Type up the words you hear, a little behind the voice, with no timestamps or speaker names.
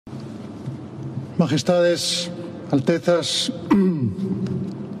Majestades, Altezas,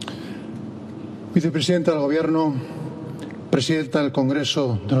 Vicepresidenta del Gobierno, Presidenta del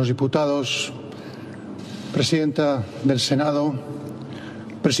Congreso de los Diputados, Presidenta del Senado,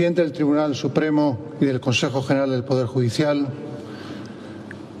 Presidente del Tribunal Supremo y del Consejo General del Poder Judicial,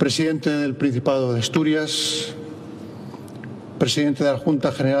 Presidente del Principado de Asturias, Presidente de la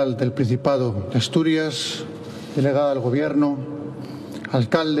Junta General del Principado de Asturias, Delegada del Gobierno,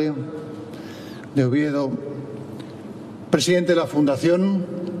 Alcalde de Oviedo, Presidente de la Fundación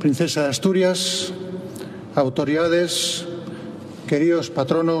Princesa de Asturias, autoridades, queridos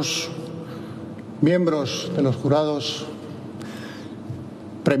patronos, miembros de los jurados,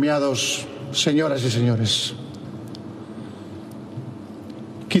 premiados, señoras y señores.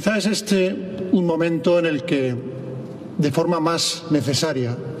 Quizá es este un momento en el que, de forma más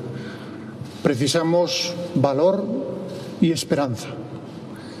necesaria, precisamos valor y esperanza.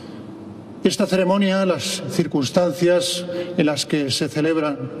 Esta ceremonia, las circunstancias en las que se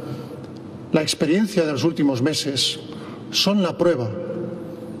celebran, la experiencia de los últimos meses, son la prueba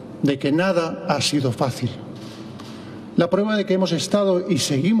de que nada ha sido fácil. La prueba de que hemos estado y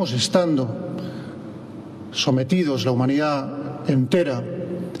seguimos estando sometidos, la humanidad entera,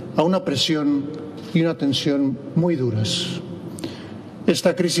 a una presión y una tensión muy duras.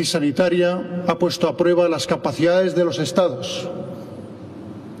 Esta crisis sanitaria ha puesto a prueba las capacidades de los Estados,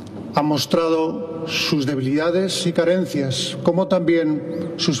 ha mostrado sus debilidades y carencias, como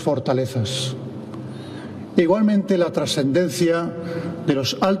también sus fortalezas. E igualmente la trascendencia de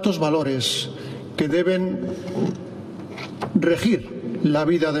los altos valores que deben regir la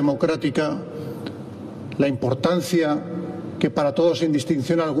vida democrática, la importancia que para todos sin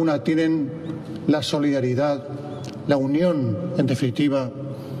distinción alguna tienen la solidaridad, la unión, en definitiva,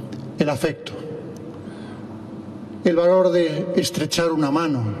 el afecto, el valor de estrechar una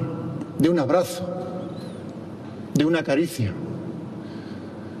mano, de un abrazo, de una caricia.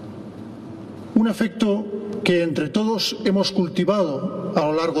 Un afecto que entre todos hemos cultivado a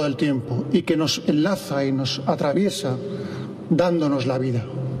lo largo del tiempo y que nos enlaza y nos atraviesa dándonos la vida.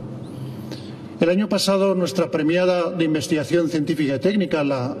 El año pasado nuestra premiada de investigación científica y técnica,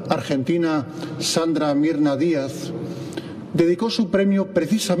 la argentina Sandra Mirna Díaz, dedicó su premio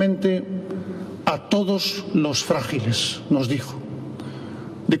precisamente a todos los frágiles, nos dijo,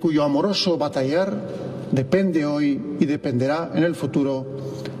 de cuyo amoroso batallar depende hoy y dependerá en el futuro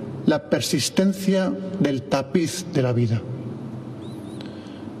la persistencia del tapiz de la vida.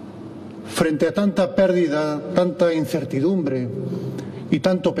 Frente a tanta pérdida, tanta incertidumbre y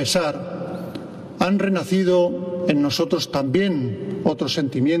tanto pesar, han renacido en nosotros también otros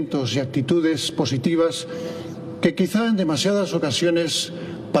sentimientos y actitudes positivas que quizá en demasiadas ocasiones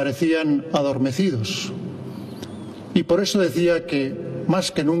parecían adormecidos. Y por eso decía que,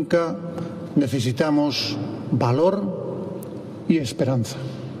 más que nunca, necesitamos valor y esperanza.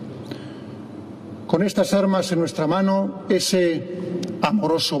 Con estas armas en nuestra mano, ese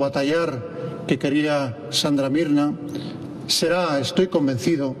amoroso batallar que quería Sandra Mirna será, estoy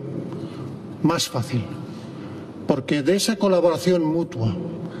convencido, más fácil, porque de esa colaboración mutua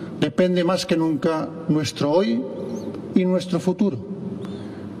depende más que nunca nuestro hoy y nuestro futuro,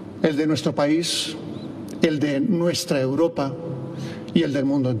 el de nuestro país, el de nuestra Europa y el del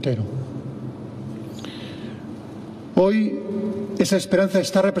mundo entero. Hoy esa esperanza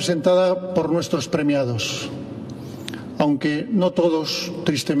está representada por nuestros premiados, aunque no todos,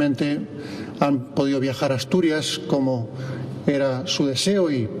 tristemente, han podido viajar a Asturias como era su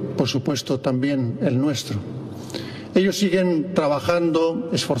deseo y, por supuesto, también el nuestro. Ellos siguen trabajando,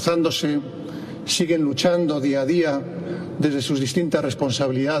 esforzándose, siguen luchando día a día desde sus distintas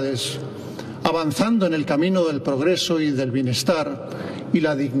responsabilidades, avanzando en el camino del progreso y del bienestar y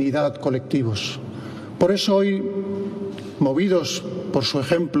la dignidad colectivos. Por eso hoy, movidos por su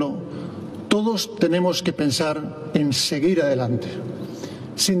ejemplo, todos tenemos que pensar en seguir adelante,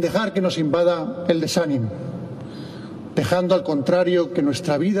 sin dejar que nos invada el desánimo, dejando al contrario que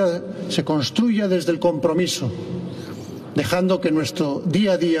nuestra vida se construya desde el compromiso, dejando que nuestro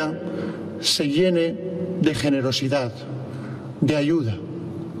día a día se llene de generosidad, de ayuda.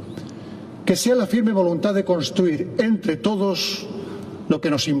 Que sea la firme voluntad de construir entre todos lo que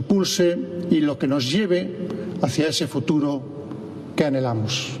nos impulse y lo que nos lleve hacia ese futuro que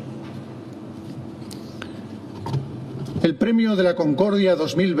anhelamos. El Premio de la Concordia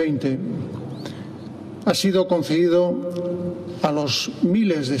 2020 ha sido concedido a los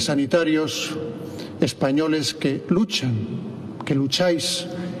miles de sanitarios españoles que lucháis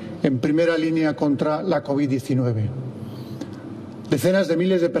en primera línea contra la COVID-19. Decenas de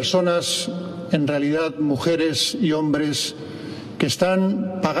miles de personas, en realidad mujeres y hombres, que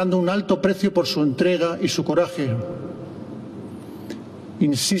están pagando un alto precio por su entrega y su coraje.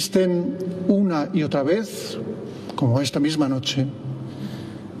 Insisten una y otra vez, como esta misma noche,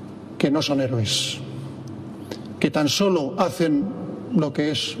 que no son héroes, que tan solo hacen lo que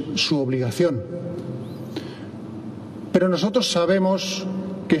es su obligación. Pero nosotros sabemos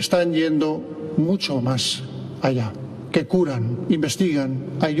que están yendo mucho más allá, que curan, investigan,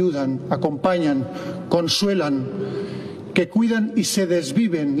 ayudan, acompañan, consuelan, que cuidan y se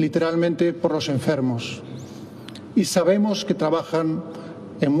desviven literalmente por los enfermos. Y sabemos que trabajan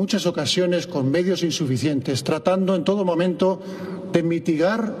en muchas ocasiones con medios insuficientes, tratando en todo momento de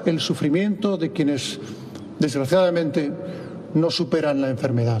mitigar el sufrimiento de quienes, desgraciadamente, no superan la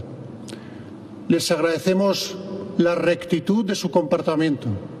enfermedad. Les agradecemos la rectitud de su comportamiento,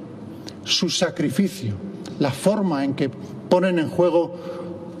 su sacrificio, la forma en que ponen en juego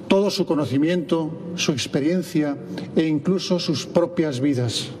todo su conocimiento, su experiencia e incluso sus propias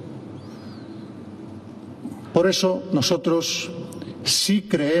vidas. Por eso nosotros sí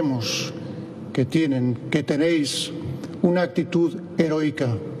creemos que tenéis una actitud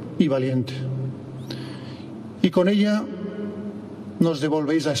heroica y valiente. Y con ella nos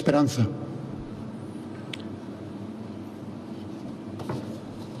devolvéis la esperanza.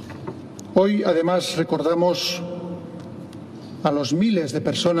 Hoy, además, recordamos a los miles de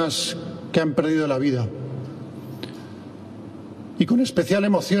personas que han perdido la vida. Y con especial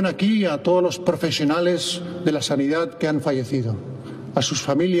emoción aquí a todos los profesionales de la sanidad que han fallecido, a sus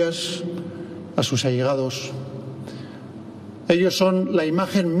familias, a sus allegados. Ellos son la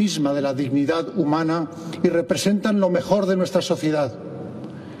imagen misma de la dignidad humana y representan lo mejor de nuestra sociedad,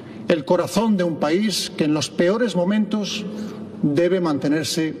 el corazón de un país que en los peores momentos debe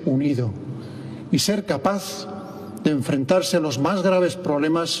mantenerse unido y ser capaz de enfrentarse a los más graves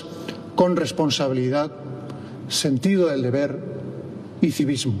problemas con responsabilidad, sentido del deber y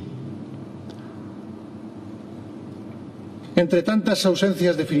civismo. Entre tantas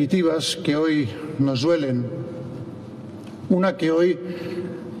ausencias definitivas que hoy nos duelen, una que hoy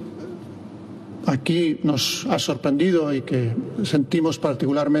aquí nos ha sorprendido y que sentimos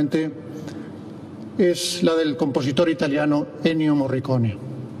particularmente es la del compositor italiano Ennio Morricone,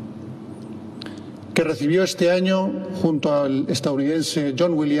 que recibió este año, junto al estadounidense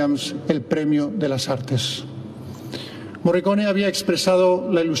John Williams, el Premio de las Artes. Morricone había expresado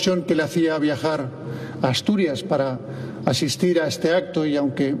la ilusión que le hacía viajar a Asturias para asistir a este acto y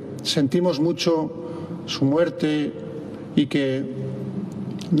aunque sentimos mucho su muerte y que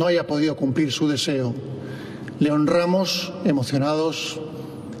no haya podido cumplir su deseo, le honramos emocionados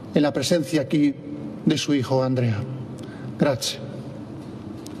en la presencia aquí de su hijo Andrea. Grazie.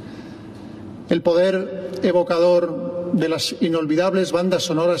 El poder evocador de las inolvidables bandas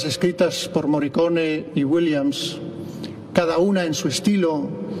sonoras escritas por Morricone y Williams, cada una en su estilo,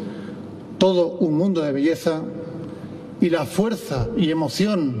 todo un mundo de belleza, y la fuerza y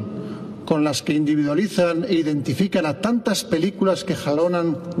emoción con las que individualizan e identifican a tantas películas que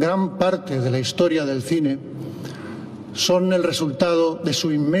jalonan gran parte de la historia del cine, son el resultado de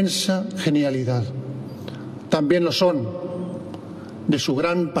su inmensa genialidad. También lo son de su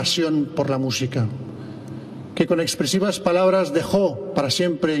gran pasión por la música, que con expresivas palabras dejó para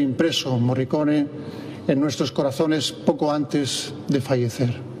siempre impreso Morricone en nuestros corazones poco antes de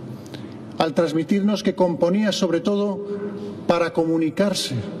fallecer, al transmitirnos que componía sobre todo para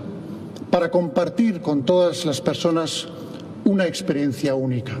comunicarse, para compartir con todas las personas una experiencia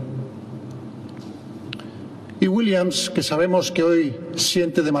única. Y Williams, que sabemos que hoy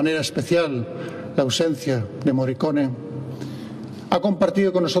siente de manera especial la ausencia de Morricone, ha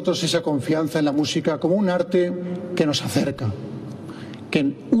compartido con nosotros esa confianza en la música como un arte que nos acerca,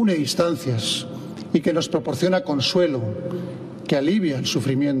 que une distancias y que nos proporciona consuelo, que alivia el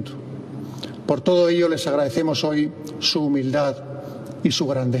sufrimiento. Por todo ello les agradecemos hoy su humildad y su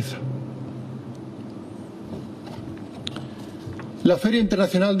grandeza. La Feria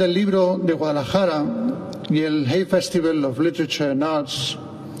Internacional del Libro de Guadalajara y el Hay Festival of Literature and Arts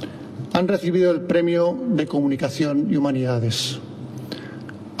han recibido el Premio de Comunicación y Humanidades.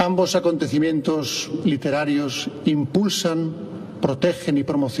 Ambos acontecimientos literarios impulsan, protegen y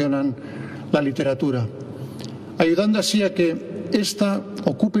promocionan la literatura, ayudando así a que ésta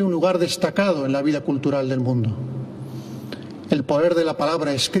ocupe un lugar destacado en la vida cultural del mundo. El poder de la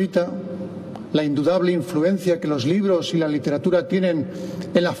palabra escrita, la indudable influencia que los libros y la literatura tienen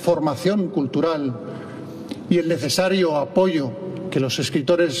en la formación cultural y el necesario apoyo que los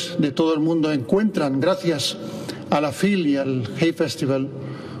escritores de todo el mundo encuentran gracias a la FIL y al Hay Festival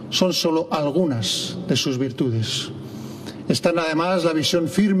son solo algunas de sus virtudes. Están además la visión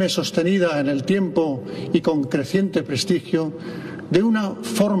firme, sostenida en el tiempo y con creciente prestigio de una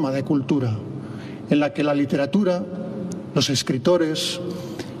forma de cultura en la que la literatura, los escritores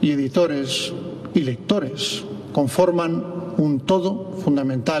y editores y lectores conforman un todo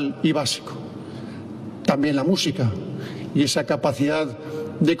fundamental y básico. También la música y esa capacidad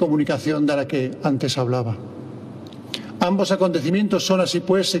de comunicación de la que antes hablaba. Ambos acontecimientos son así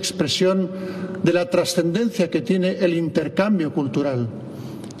pues expresión de la trascendencia que tiene el intercambio cultural,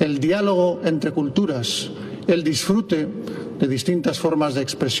 el diálogo entre culturas, el disfrute de distintas formas de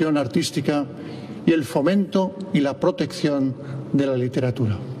expresión artística y el fomento y la protección de la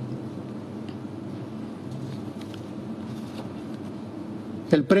literatura.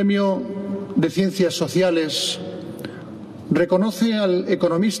 El Premio de Ciencias Sociales reconoce al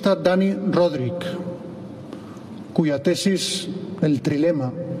economista Dani Rodrik, cuya tesis, el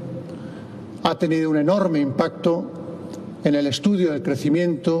trilema, ha tenido un enorme impacto en el estudio del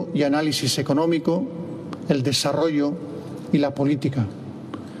crecimiento y análisis económico, el desarrollo y la política.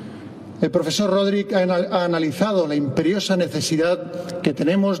 El profesor Rodrik ha analizado la imperiosa necesidad que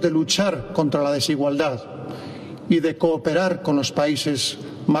tenemos de luchar contra la desigualdad y de cooperar con los países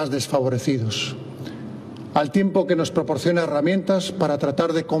más desfavorecidos, al tiempo que nos proporciona herramientas para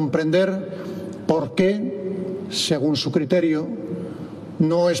tratar de comprender por qué, según su criterio,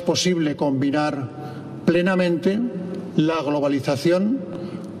 no es posible combinar plenamente la globalización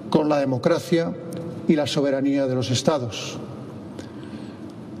con la democracia y la soberanía de los Estados.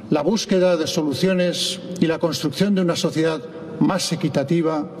 La búsqueda de soluciones y la construcción de una sociedad más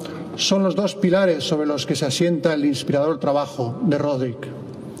equitativa son los dos pilares sobre los que se asienta el inspirador trabajo de Rodrik,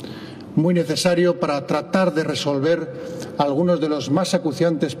 muy necesario para tratar de resolver algunos de los más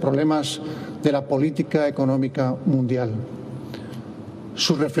acuciantes problemas de la política económica mundial.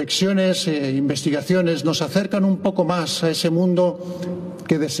 Sus reflexiones e investigaciones nos acercan un poco más a ese mundo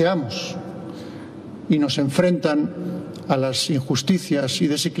que deseamos y nos enfrentan a las injusticias y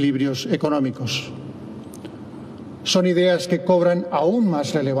desequilibrios económicos. Son ideas que cobran aún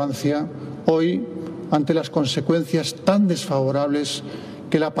más relevancia hoy ante las consecuencias tan desfavorables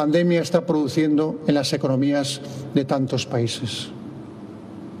que la pandemia está produciendo en las economías de tantos países.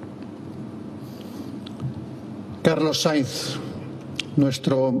 Carlos Sainz,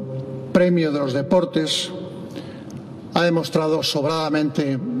 nuestro premio de los deportes, ha demostrado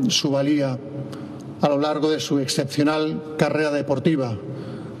sobradamente su valía a lo largo de su excepcional carrera deportiva.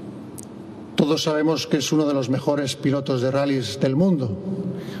 Todos sabemos que es uno de los mejores pilotos de rallies del mundo,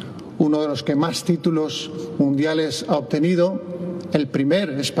 uno de los que más títulos mundiales ha obtenido, el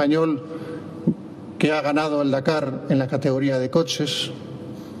primer español que ha ganado el Dakar en la categoría de coches.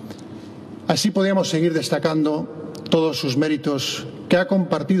 Así podríamos seguir destacando todos sus méritos que ha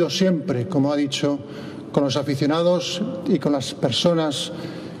compartido siempre, como ha dicho, con los aficionados y con las personas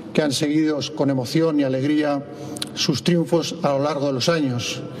que han seguido con emoción y alegría sus triunfos a lo largo de los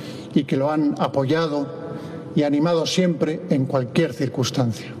años y que lo han apoyado y animado siempre en cualquier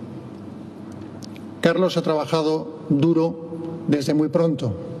circunstancia. Carlos ha trabajado duro desde muy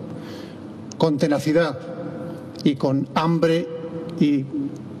pronto, con tenacidad y con hambre y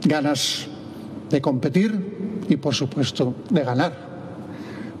ganas de competir y, por supuesto, de ganar,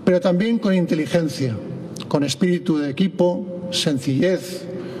 pero también con inteligencia, con espíritu de equipo, sencillez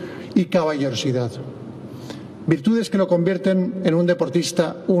y caballerosidad. Virtudes que lo convierten en un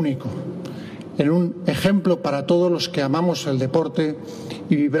deportista único, en un ejemplo para todos los que amamos el deporte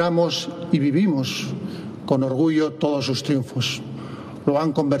y vibramos y vivimos con orgullo todos sus triunfos. Lo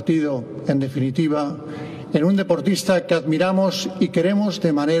han convertido, en definitiva, en un deportista que admiramos y queremos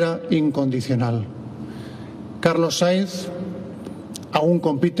de manera incondicional. Carlos Sainz aún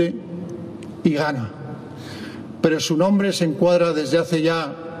compite y gana, pero su nombre se encuadra desde hace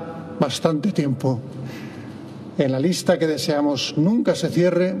ya bastante tiempo en la lista que deseamos nunca se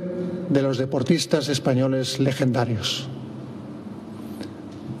cierre de los deportistas españoles legendarios.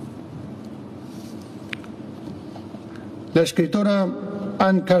 La escritora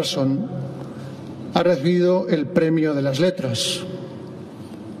Anne Carson ha recibido el Premio de las Letras.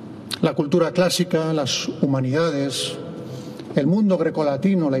 La cultura clásica, las humanidades, el mundo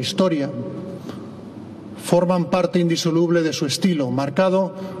grecolatino, la historia, forman parte indisoluble de su estilo,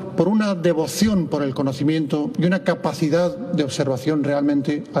 marcado por una devoción por el conocimiento y una capacidad de observación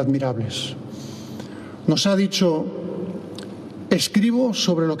realmente admirables. Nos ha dicho: escribo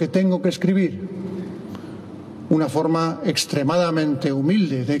sobre lo que tengo que escribir, una forma extremadamente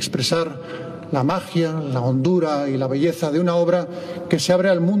humilde de expresar la magia, la hondura y la belleza de una obra que se abre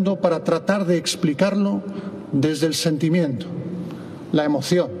al mundo para tratar de explicarlo desde el sentimiento, la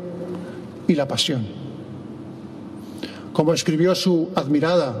emoción y la pasión. Como escribió su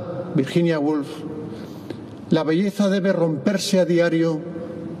admirada Virginia Woolf, la belleza debe romperse a diario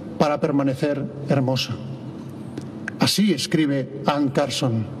para permanecer hermosa. Así escribe Anne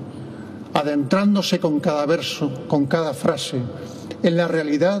Carson, adentrándose con cada verso, con cada frase, en la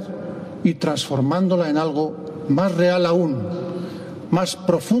realidad y transformándola en algo más real aún, más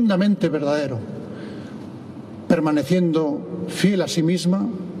profundamente verdadero, permaneciendo fiel a sí misma,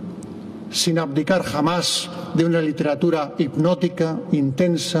 sin abdicar jamás de una literatura hipnótica,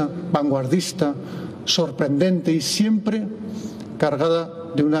 intensa, vanguardista, sorprendente y siempre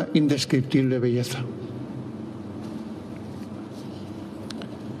cargada de una indescriptible belleza.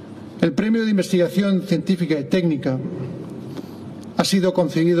 El Premio de Investigación Científica y Técnica ha sido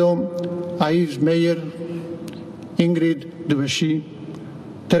concedido a Yves Meyer, Ingrid Duvergy,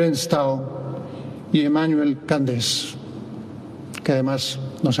 Terence Tao y Emmanuel Candés, que además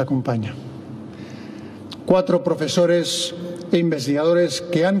nos acompaña. 4 profesores e investigadores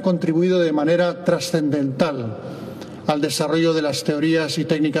que han contribuido de manera trascendental al desarrollo de las teorías y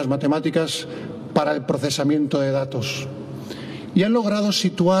técnicas matemáticas para el procesamiento de datos y han logrado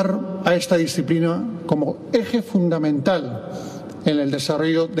situar a esta disciplina como eje fundamental en el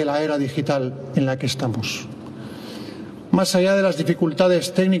desarrollo de la era digital en la que estamos. Más allá de las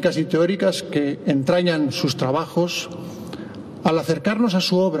dificultades técnicas y teóricas que entrañan sus trabajos, al acercarnos a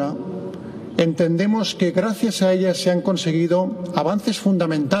su obra, entendemos que gracias a ella se han conseguido avances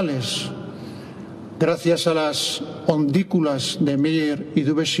fundamentales, gracias a las ondículas de Meyer y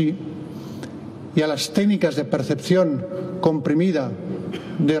Duvergy y a las técnicas de percepción comprimida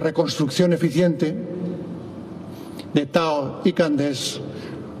de reconstrucción eficiente de Tao y Candés.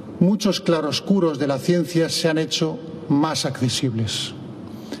 Muchos claroscuros de la ciencia se han hecho más accesibles.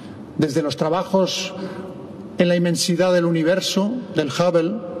 Desde los trabajos en la inmensidad del universo, del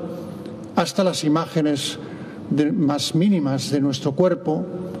Hubble, hasta las imágenes más mínimas de nuestro cuerpo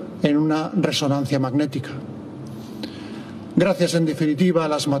en una resonancia magnética. Gracias, en definitiva, a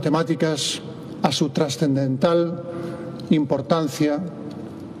las matemáticas, a su trascendental importancia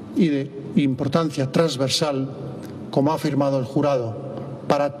y de importancia transversal, como ha afirmado el jurado,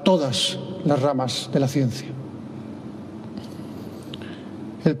 para todas las ramas de la ciencia.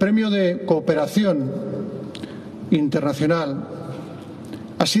 El Premio de Cooperación Internacional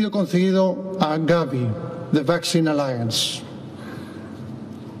ha sido concedido a Gavi, The Vaccine Alliance.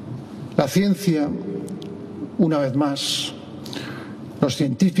 La ciencia, una vez más, los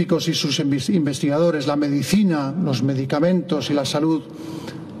científicos y sus investigadores, la medicina, los medicamentos y la salud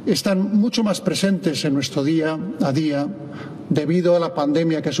están mucho más presentes en nuestro día a día debido a la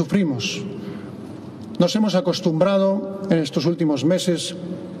pandemia que sufrimos. Nos hemos acostumbrado en estos últimos meses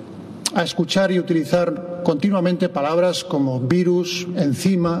a escuchar y utilizar continuamente palabras como virus,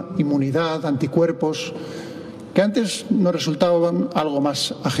 enzima, inmunidad, anticuerpos, que antes nos resultaban algo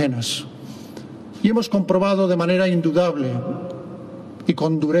más ajenas. Y hemos comprobado de manera indudable y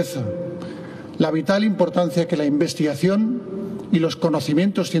con dureza la vital importancia que la investigación y los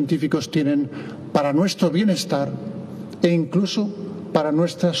conocimientos científicos tienen para nuestro bienestar e incluso para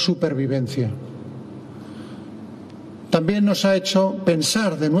nuestra supervivencia. También nos ha hecho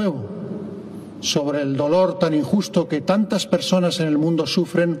pensar de nuevo sobre el dolor tan injusto que tantas personas en el mundo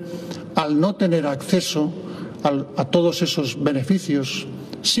sufren al no tener acceso a todos esos beneficios,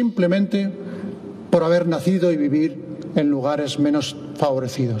 simplemente por haber nacido y vivir en lugares menos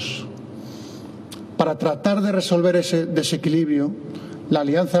favorecidos. Para tratar de resolver ese desequilibrio, la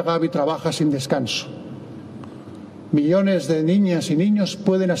Alianza Gavi trabaja sin descanso. Millones de niñas y niños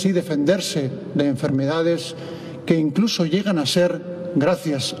pueden así defenderse de enfermedades que incluso llegan a ser,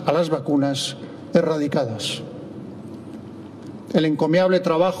 gracias a las vacunas, erradicadas. El encomiable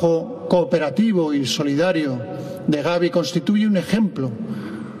trabajo cooperativo y solidario de Gavi constituye un ejemplo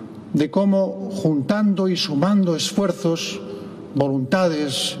de cómo, juntando y sumando esfuerzos,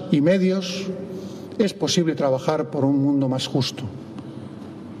 voluntades y medios, es posible trabajar por un mundo más justo.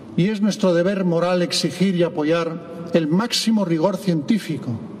 Y es nuestro deber moral exigir y apoyar el máximo rigor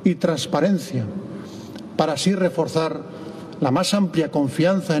científico y transparencia para así reforzar la más amplia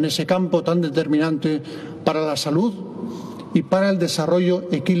confianza en ese campo tan determinante para la salud y para el desarrollo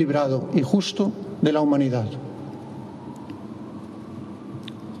equilibrado y justo de la humanidad.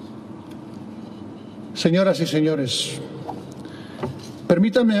 Señoras y señores,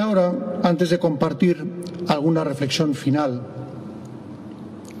 permítanme ahora, antes de compartir alguna reflexión final,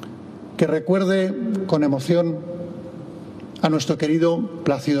 que recuerde con emoción a nuestro querido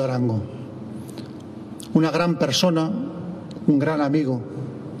Plácido Arango, una gran persona, un gran amigo.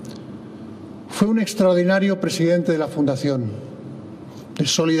 Fue un extraordinario presidente de la Fundación, de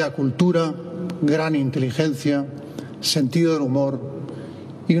sólida cultura, gran inteligencia, sentido del humor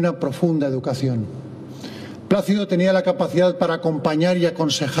y una profunda educación. Plácido tenía la capacidad para acompañar y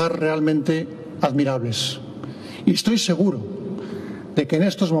aconsejar realmente admirables. Y estoy seguro de que en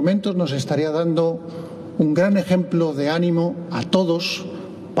estos momentos nos estaría dando un gran ejemplo de ánimo a todos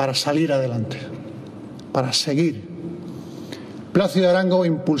para salir adelante, para seguir. Plácido Arango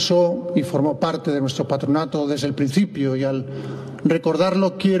impulsó y formó parte de nuestro patronato desde el principio, y al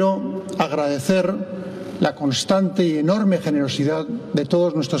recordarlo quiero agradecer la constante y enorme generosidad de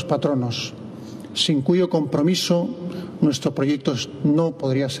todos nuestros patronos, sin cuyo compromiso nuestro proyecto no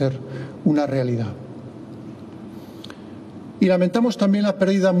podría ser una realidad. Y lamentamos también la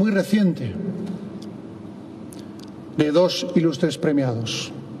pérdida muy reciente de dos ilustres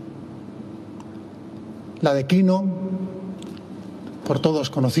premiados. La de Quino, por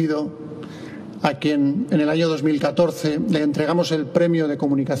todos conocido, a quien en el año 2014 le entregamos el Premio de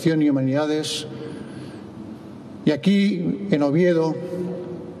Comunicación y Humanidades, y aquí en Oviedo,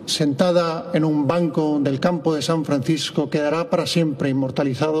 sentada en un banco del campo de San Francisco, quedará para siempre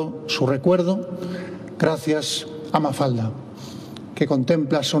inmortalizado su recuerdo gracias a Mafalda, que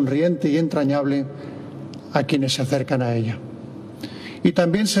contempla sonriente y entrañable a quienes se acercan a ella. Y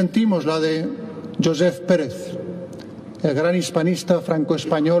también sentimos la de Josep Pérez, el gran hispanista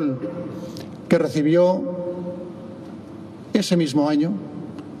franco-español que recibió ese mismo año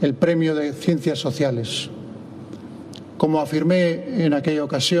el Premio de Ciencias Sociales. Como afirmé en aquella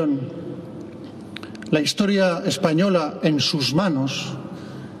ocasión, la historia española en sus manos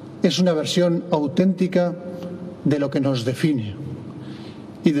es una versión auténtica de lo que nos define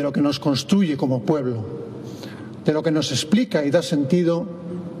y de lo que nos construye como pueblo, de lo que nos explica y da sentido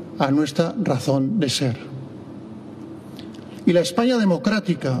a nuestra razón de ser. Y la España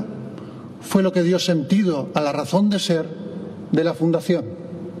democrática fue lo que dio sentido a la razón de ser de la Fundación.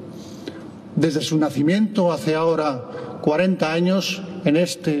 Desde su nacimiento hace ahora 40 años, en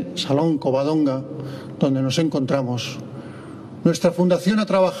este Salón Covadonga, donde nos encontramos, nuestra Fundación ha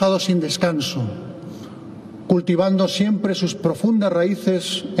trabajado sin descanso, cultivando siempre sus profundas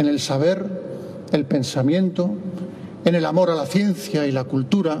raíces en el saber, el pensamiento, en el amor a la ciencia y la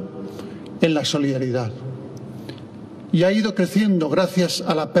cultura, en la solidaridad. Y ha ido creciendo gracias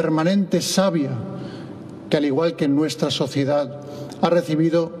a la permanente savia que, al igual que en nuestra sociedad, ha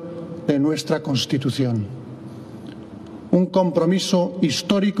recibido de nuestra Constitución. Un compromiso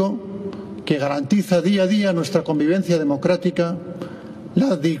histórico que garantiza día a día nuestra convivencia democrática,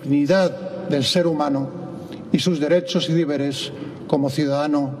 la dignidad del ser humano y sus derechos y deberes como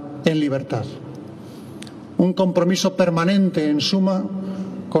ciudadano en libertad. Un compromiso permanente, en suma,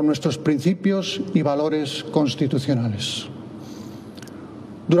 con nuestros principios y valores constitucionales.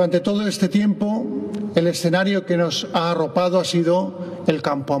 Durante todo este tiempo, el escenario que nos ha arropado ha sido el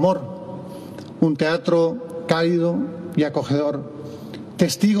Campo Amor, un teatro cálido y acogedor,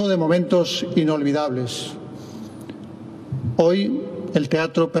 testigo de momentos inolvidables. Hoy el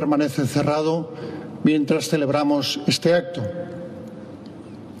teatro permanece cerrado mientras celebramos este acto,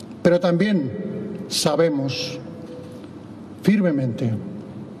 pero también sabemos firmemente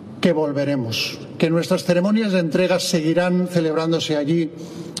que volveremos, que nuestras ceremonias de entrega seguirán celebrándose allí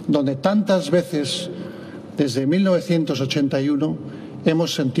donde tantas veces desde 1981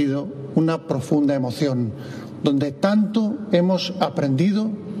 hemos sentido una profunda emoción, donde tanto hemos aprendido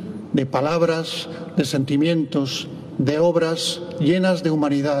de palabras, de sentimientos, de obras llenas de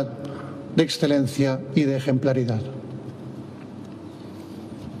humanidad, de excelencia y de ejemplaridad.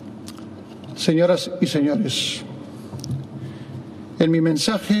 Señoras y señores, en mi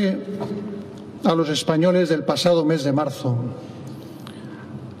mensaje a los españoles del pasado mes de marzo,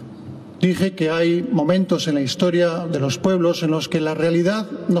 dije que hay momentos en la historia de los pueblos en los que la realidad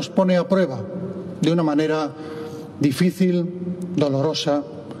nos pone a prueba de una manera difícil, dolorosa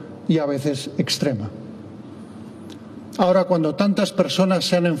y a veces extrema. Ahora, cuando tantas personas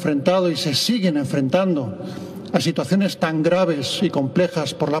se han enfrentado y se siguen enfrentando a situaciones tan graves y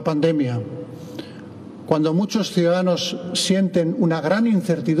complejas por la pandemia, cuando muchos ciudadanos sienten una gran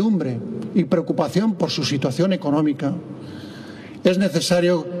incertidumbre y preocupación por su situación económica, es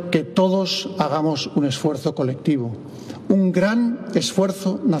necesario que todos hagamos un esfuerzo colectivo, un gran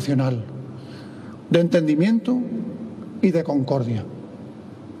esfuerzo nacional, de entendimiento y de concordia.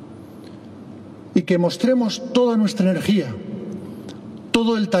 Y que mostremos toda nuestra energía,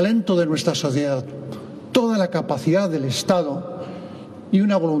 todo el talento de nuestra sociedad, toda la capacidad del Estado y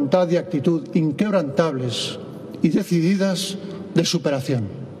una voluntad y actitud inquebrantables y decididas de superación.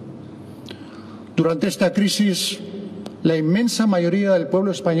 Durante esta crisis, la inmensa mayoría del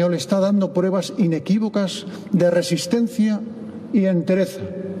pueblo español está dando pruebas inequívocas de resistencia y entereza.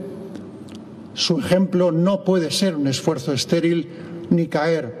 Su ejemplo no puede ser un esfuerzo estéril ni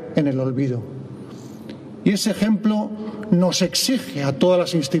caer en el olvido. Y ese ejemplo nos exige a todas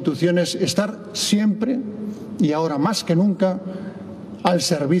las instituciones estar siempre, y ahora más que nunca, al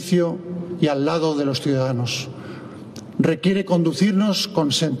servicio y al lado de los ciudadanos. Requiere conducirnos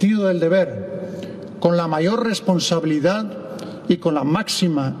con sentido del deber, con la mayor responsabilidad y con la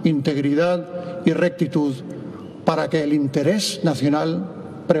máxima integridad y rectitud para que el interés nacional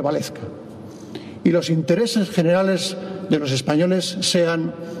prevalezca y los intereses generales de los españoles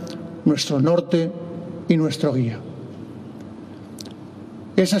sean nuestro norte y nuestro guía.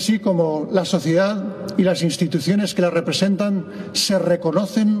 Es así como la sociedad y las instituciones que la representan se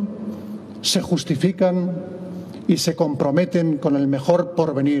reconocen, se justifican y se comprometen con el mejor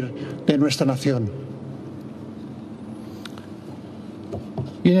porvenir de nuestra nación.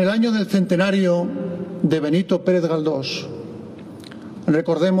 Y en el año del centenario de Benito Pérez Galdós,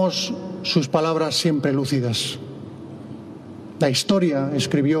 recordemos sus palabras siempre lúcidas. La historia,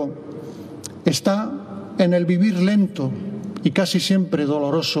 escribió, está en el vivir lento y casi siempre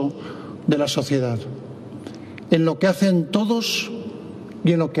doloroso de la sociedad, en lo que hacen todos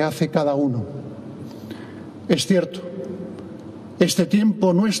y en lo que hace cada uno. Es cierto, este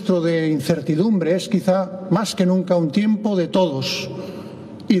tiempo nuestro de incertidumbre es quizá más que nunca un tiempo de todos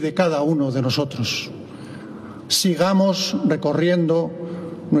y de cada uno de nosotros. Sigamos recorriendo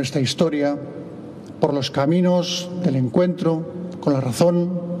nuestra historia por los caminos del encuentro con la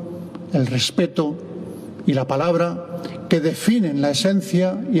razón, el respeto y la palabra que definen la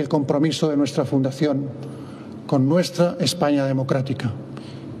esencia y el compromiso de nuestra fundación con nuestra España democrática,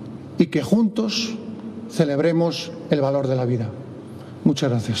 y que juntos celebremos el valor de la vida. Muchas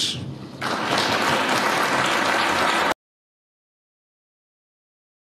gracias.